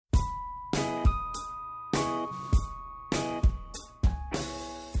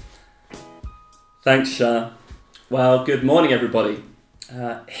Thanks, Shah. Well, good morning, everybody.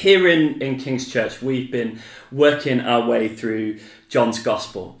 Here in King's Church, we've been working our way through John's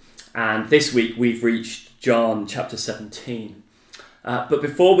Gospel. And this week, we've reached John chapter 17. But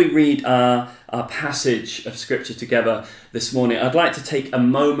before we read our passage of Scripture together this morning, I'd like to take a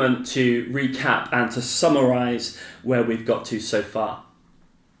moment to recap and to summarise where we've got to so far.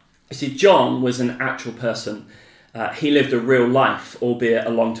 You see, John was an actual person. He lived a real life, albeit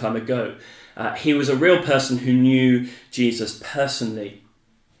a long time ago. He was a real person who knew Jesus personally.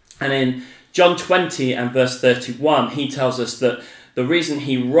 And in John 20 and verse 31, he tells us that the reason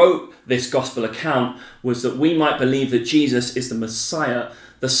he wrote this gospel account was that we might believe that Jesus is the Messiah,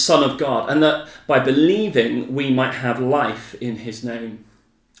 the Son of God, and that by believing we might have life in his name.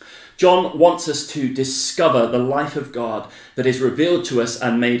 John wants us to discover the life of God that is revealed to us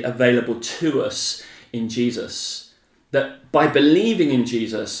and made available to us in Jesus. That by believing in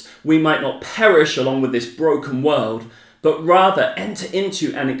Jesus, we might not perish along with this broken world, but rather enter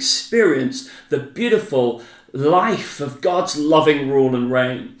into and experience the beautiful life of God's loving rule and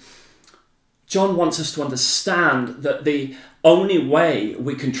reign. John wants us to understand that the only way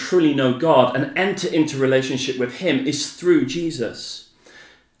we can truly know God and enter into relationship with him is through Jesus.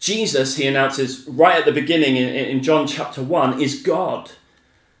 Jesus, he announces right at the beginning in John chapter 1, is God.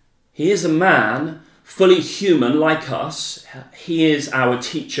 He is a man, fully human like us. He is our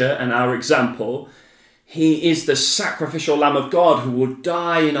teacher and our example. He is the sacrificial Lamb of God who will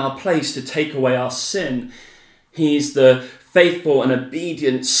die in our place to take away our sin. He is the faithful and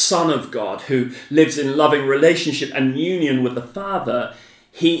obedient Son of God who lives in loving relationship and union with the Father.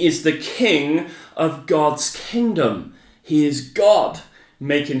 He is the King of God's kingdom. He is God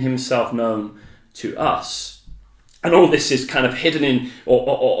making himself known to us. And all this is kind of hidden in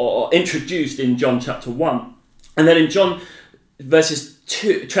or introduced in John chapter 1. And then in John chapters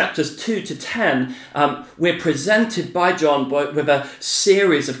 2 to 10, we're presented by John with a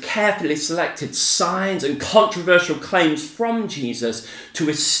series of carefully selected signs and controversial claims from Jesus to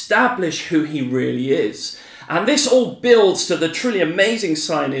establish who he really is. And this all builds to the truly amazing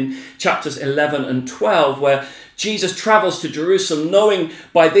sign in chapters 11 and 12, where Jesus travels to Jerusalem knowing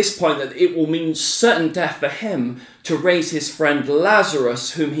by this point that it will mean certain death for him to raise his friend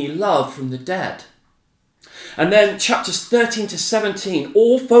Lazarus, whom he loved, from the dead. And then chapters 13 to 17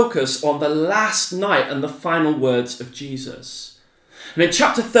 all focus on the last night and the final words of Jesus. And in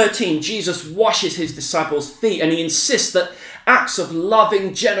chapter 13, Jesus washes his disciples' feet and he insists that acts of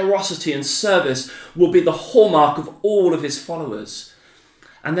loving generosity and service will be the hallmark of all of his followers.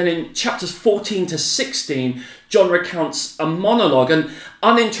 And then in chapters 14 to 16, John recounts a monologue, an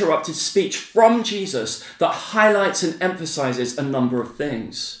uninterrupted speech from Jesus that highlights and emphasizes a number of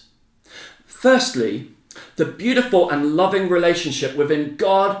things. Firstly, the beautiful and loving relationship within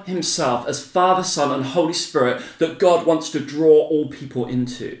God himself as Father, Son, and Holy Spirit that God wants to draw all people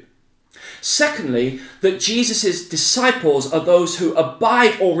into. Secondly, that Jesus' disciples are those who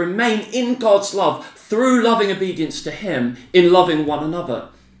abide or remain in God's love through loving obedience to him in loving one another.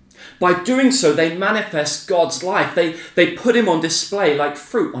 By doing so, they manifest God's life. They put him on display like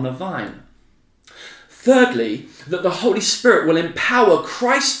fruit on a vine. Thirdly, that the Holy Spirit will empower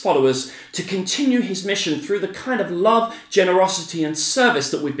Christ's followers to continue his mission through the kind of love, generosity, and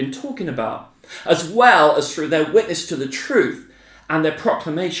service that we've been talking about, as well as through their witness to the truth and their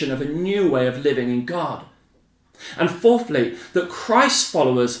proclamation of a new way of living in God. And fourthly, that Christ's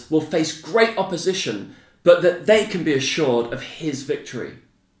followers will face great opposition, but that they can be assured of his victory.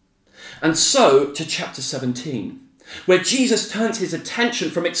 And so to chapter 17. Where Jesus turns his attention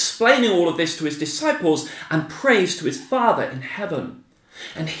from explaining all of this to his disciples and prays to his Father in heaven.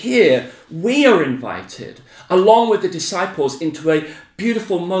 And here we are invited, along with the disciples, into a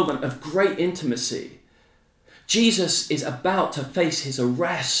beautiful moment of great intimacy. Jesus is about to face his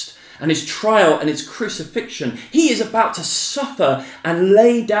arrest and his trial and his crucifixion. He is about to suffer and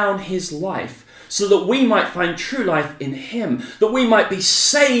lay down his life so that we might find true life in him, that we might be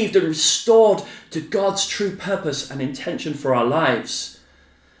saved and restored to God's true purpose and intention for our lives.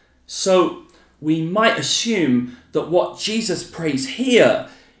 So we might assume that what Jesus prays here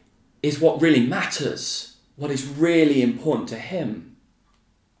is what really matters, what is really important to him.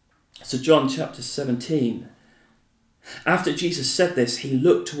 So John chapter 17. After Jesus said this, he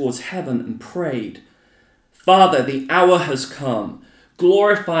looked towards heaven and prayed, "Father, the hour has come.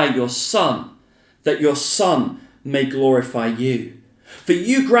 Glorify your Son, that your Son may glorify you. For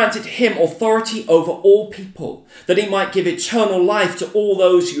you granted him authority over all people, that he might give eternal life to all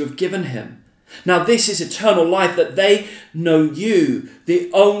those you have given him. Now this is eternal life, that they know you, the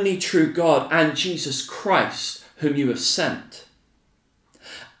only true God, and Jesus Christ, whom you have sent."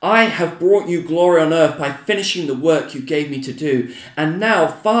 I have brought you glory on earth by finishing the work you gave me to do. And now,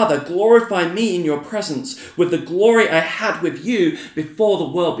 Father, glorify me in your presence with the glory I had with you before the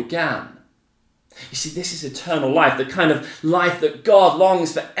world began. You see, this is eternal life, the kind of life that God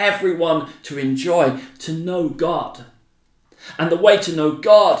longs for everyone to enjoy, to know God. And the way to know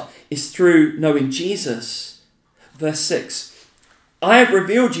God is through knowing Jesus. Verse 6, I have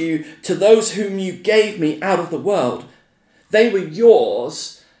revealed you to those whom you gave me out of the world. They were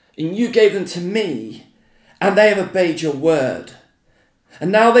yours, and you gave them to me, and they have obeyed your word.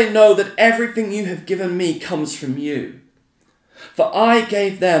 And now they know that everything you have given me comes from you. For I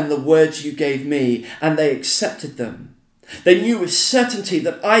gave them the words you gave me, and they accepted them. They knew with certainty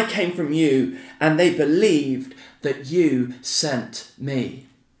that I came from you, and they believed that you sent me.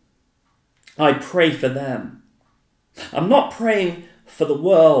 I pray for them. I'm not praying for the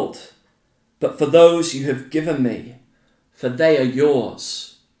world, but for those you have given me, for they are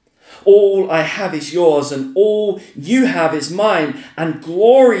yours. All I have is yours, and all you have is mine, and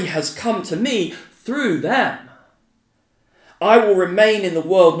glory has come to me through them. I will remain in the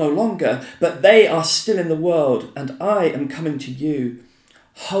world no longer, but they are still in the world, and I am coming to you.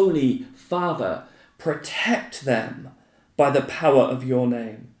 Holy Father, protect them by the power of your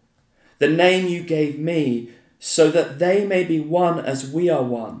name, the name you gave me, so that they may be one as we are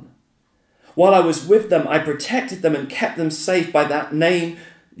one. While I was with them, I protected them and kept them safe by that name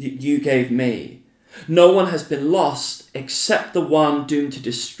you gave me. No one has been lost except the one doomed to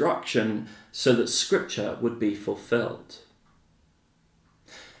destruction, so that Scripture would be fulfilled.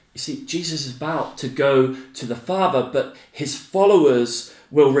 You see, Jesus is about to go to the Father, but his followers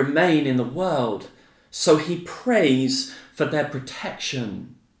will remain in the world. So he prays for their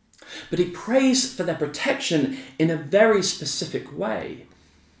protection. But he prays for their protection in a very specific way.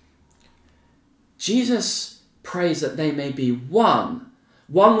 Jesus prays that they may be one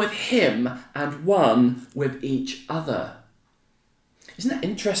with him and one with each other. Isn't that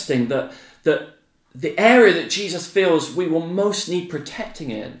interesting that the area that Jesus feels we will most need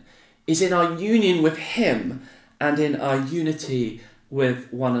protecting is in our union with him and in our unity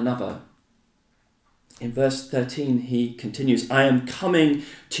with one another? In verse 13, he continues, I am coming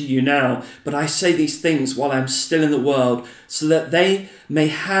to you now, but I say these things while I am still in the world, so that they may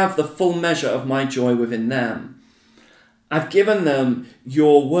have the full measure of my joy within them. I've given them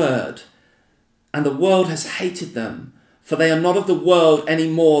your word, and the world has hated them, for they are not of the world any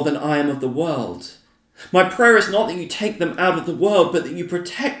more than I am of the world. My prayer is not that you take them out of the world, but that you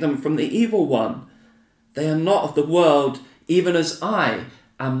protect them from the evil one. They are not of the world, even as I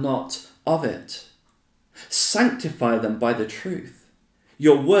am not of it. Sanctify them by the truth.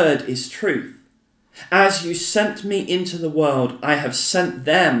 Your word is truth. As you sent me into the world, I have sent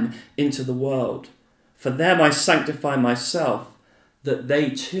them into the world. For them I sanctify myself, that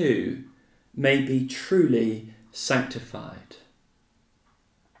they too may be truly sanctified.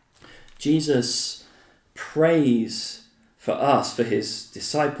 Jesus prays for us, for his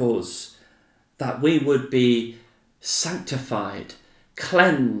disciples, that we would be sanctified,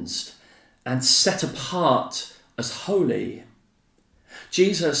 cleansed, and set apart as holy.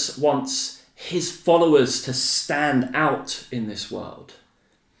 Jesus wants his followers to stand out in this world.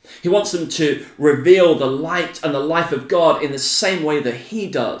 He wants them to reveal the light and the life of God in the same way that he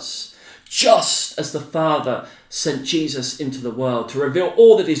does, just as the Father sent Jesus into the world to reveal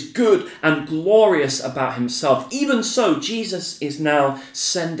all that is good and glorious about himself. Even so, Jesus is now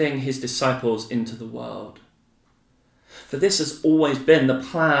sending his disciples into the world. For this has always been the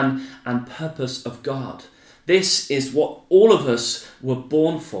plan and purpose of God. This is what all of us were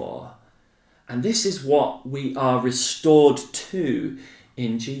born for. And this is what we are restored to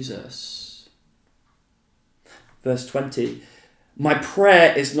in Jesus. Verse 20, my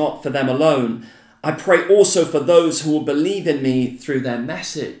prayer is not for them alone. I pray also for those who will believe in me through their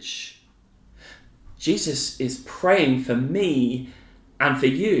message. Jesus is praying for me and for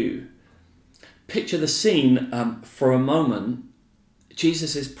you. Picture the scene for a moment.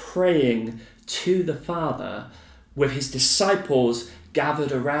 Jesus is praying to the Father with his disciples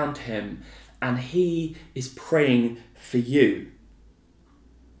gathered around him, and he is praying for you.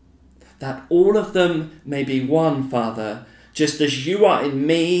 That all of them may be one, Father, just as you are in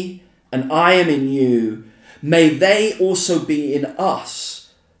me and I am in you. May they also be in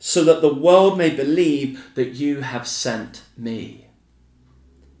us, so that the world may believe that you have sent me.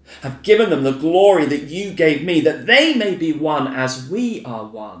 Have given them the glory that you gave me, that they may be one as we are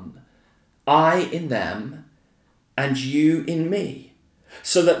one, I in them and you in me,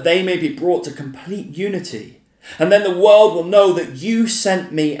 so that they may be brought to complete unity. And then the world will know that you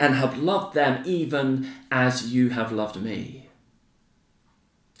sent me and have loved them even as you have loved me.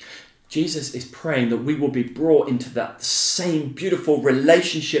 Jesus is praying that we will be brought into that same beautiful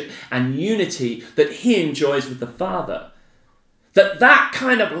relationship and unity that he enjoys with the Father. That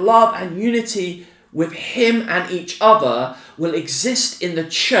kind of love and unity with him and each other will exist in the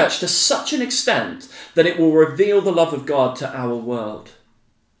church to such an extent that it will reveal the love of God to our world.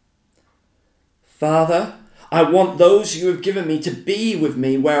 Father, I want those you have given me to be with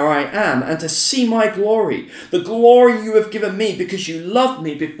me where I am and to see my glory, the glory you have given me because you loved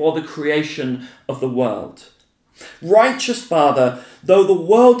me before the creation of the world. Righteous Father, though the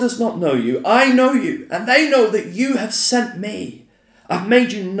world does not know you, I know you, and they know that you have sent me. I've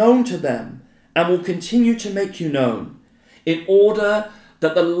made you known to them and will continue to make you known, in order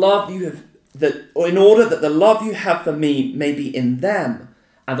that the love you have for me may be in them,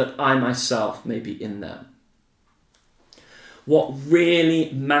 and that I myself may be in them. What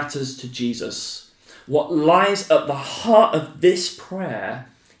really matters to Jesus, what lies at the heart of this prayer,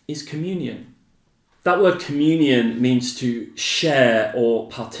 is communion. That word communion means to share or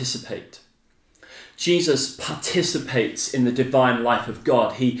participate. Jesus participates in the divine life of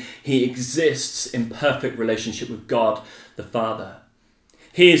God. He exists in perfect relationship with God the Father.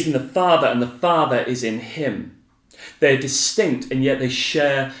 He is in the Father and the Father is in him. They're distinct and yet they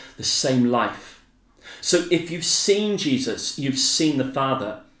share the same life. So if you've seen Jesus, you've seen the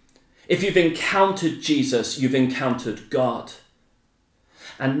Father. If you've encountered Jesus, you've encountered God.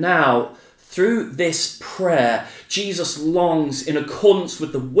 And now, through this prayer, Jesus longs, in accordance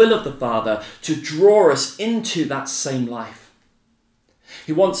with the will of the Father, to draw us into that same life.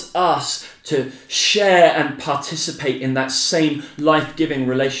 He wants us to share and participate in that same life-giving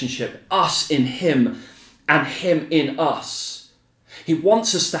relationship, us in him and him in us. He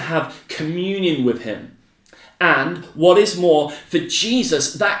wants us to have communion with him. And what is more, for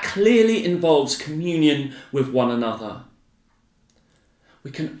Jesus, that clearly involves communion with one another. We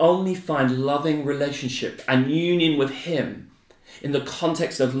can only find loving relationship and union with him in the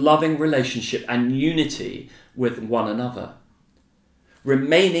context of loving relationship and unity with one another.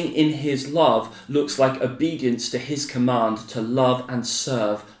 Remaining in his love looks like obedience to his command to love and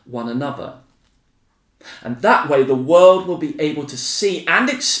serve one another. And that way the world will be able to see and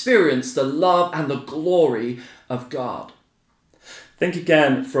experience the love and the glory of God. Think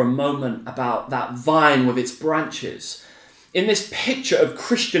again for a moment about that vine with its branches. In this picture of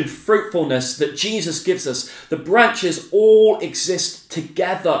Christian fruitfulness that Jesus gives us, the branches all exist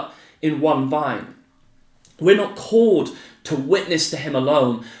together in one vine. We're not called to witness to him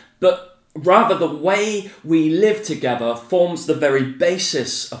alone, but rather the way we live together forms the very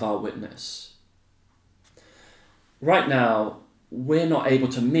basis of our witness. Right now, we're not able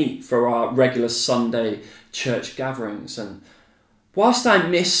to meet for our regular Sunday church gatherings. And whilst I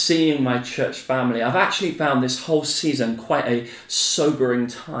miss seeing my church family, I've actually found this whole season quite a sobering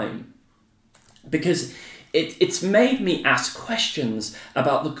time. Because it's made me ask questions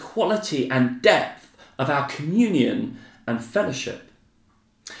about the quality and depth of our communion and fellowship.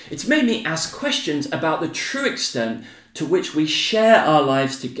 It's made me ask questions about the true extent to which we share our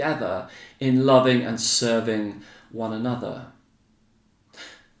lives together in loving and serving one another.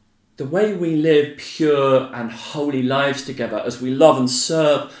 The way we live pure and holy lives together as we love and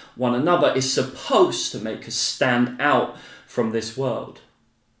serve one another is supposed to make us stand out from this world.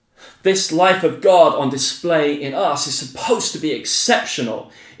 This life of God on display in us is supposed to be exceptional.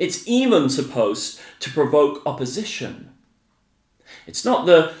 It's even supposed to provoke opposition. It's not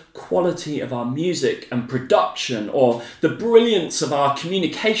the quality of our music and production or the brilliance of our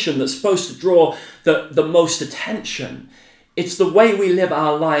communication that's supposed to draw the most attention. It's the way we live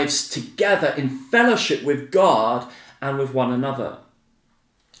our lives together in fellowship with God and with one another.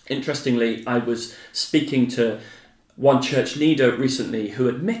 Interestingly, I was speaking to one church leader recently who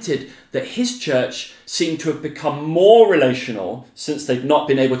admitted that his church seemed to have become more relational since they've not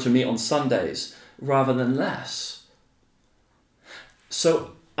been able to meet on Sundays rather than less.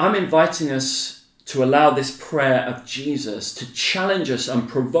 So I'm inviting us to allow this prayer of Jesus to challenge us and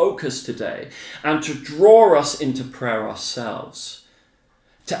provoke us today and to draw us into prayer ourselves.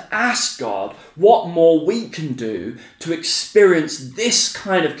 To ask God what more we can do to experience this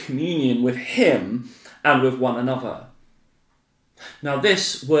kind of communion with him and with one another. Now,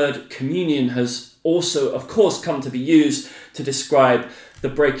 this word communion has also, of course, come to be used to describe the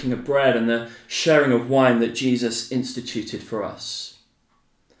breaking of bread and the sharing of wine that Jesus instituted for us.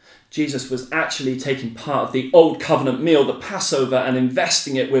 Jesus was actually taking part of the Old Covenant meal, the Passover, and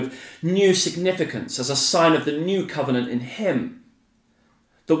investing it with new significance as a sign of the new covenant in him.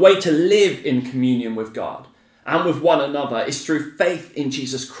 The way to live in communion with God and with one another is through faith in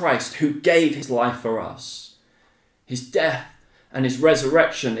Jesus Christ, who gave his life for us. His death and his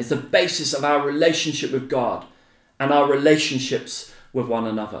resurrection is the basis of our relationship with God and our relationships with one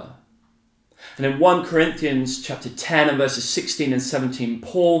another. And in 1 Corinthians chapter 10 and verses 16 and 17,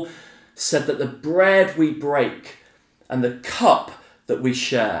 Paul said that the bread we break and the cup that we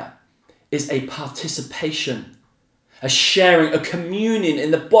share is a participation, a sharing, a communion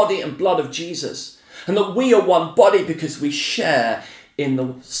in the body and blood of Jesus, and that we are one body because we share in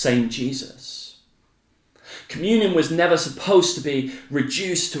the same Jesus. Communion was never supposed to be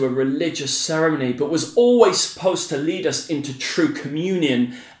reduced to a religious ceremony, but was always supposed to lead us into true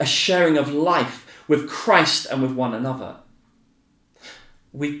communion, a sharing of life with Christ and with one another.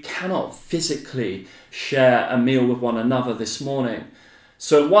 We cannot physically share a meal with one another this morning.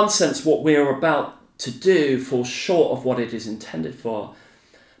 So in one sense, what we are about to do falls short of what it is intended for.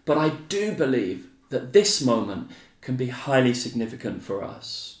 But I do believe that this moment can be highly significant for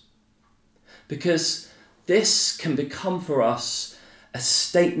us, because this can become for us a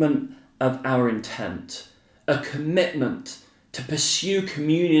statement of our intent, a commitment to pursue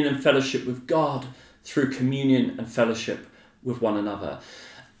communion and fellowship with God through communion and fellowship with one another.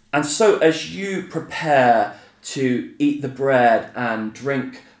 And so as you prepare to eat the bread and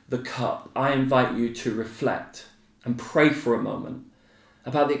drink the cup, I invite you to reflect and pray for a moment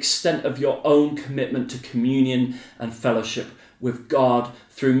about the extent of your own commitment to communion and fellowship with God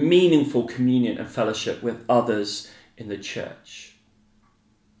through meaningful communion and fellowship with others in the church.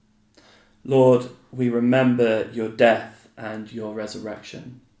 Lord, we remember your death and your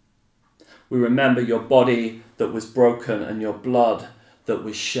resurrection. We remember your body that was broken and your blood that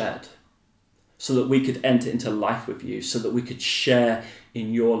was shed, so that we could enter into life with you, so that we could share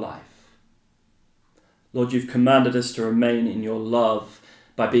in your life. Lord, you've commanded us to remain in your love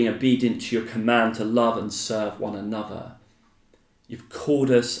by being obedient to your command to love and serve one another. You've called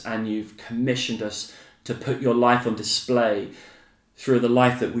us and you've commissioned us to put your life on display through the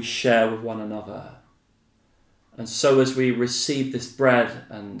life that we share with one another. And so as we receive this bread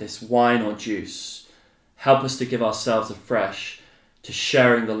and this wine or juice, help us to give ourselves afresh to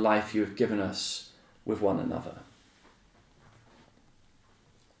sharing the life you have given us with one another.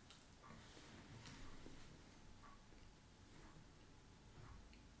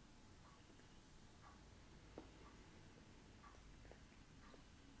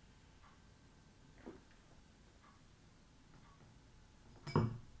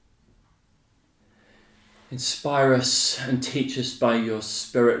 Inspire us and teach us by your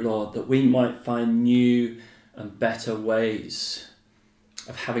Spirit, Lord, that we might find new and better ways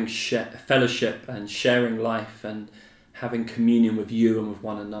of having fellowship and sharing life and having communion with you and with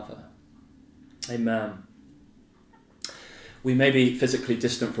one another. Amen. We may be physically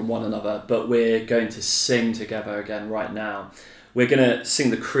distant from one another, but we're going to sing together again right now. We're going to sing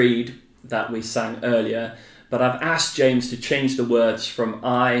the creed that we sang earlier, but I've asked James to change the words from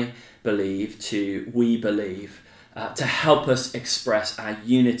I believe to we believe to help us express our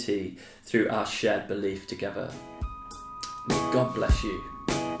unity through our shared belief together. May God bless you.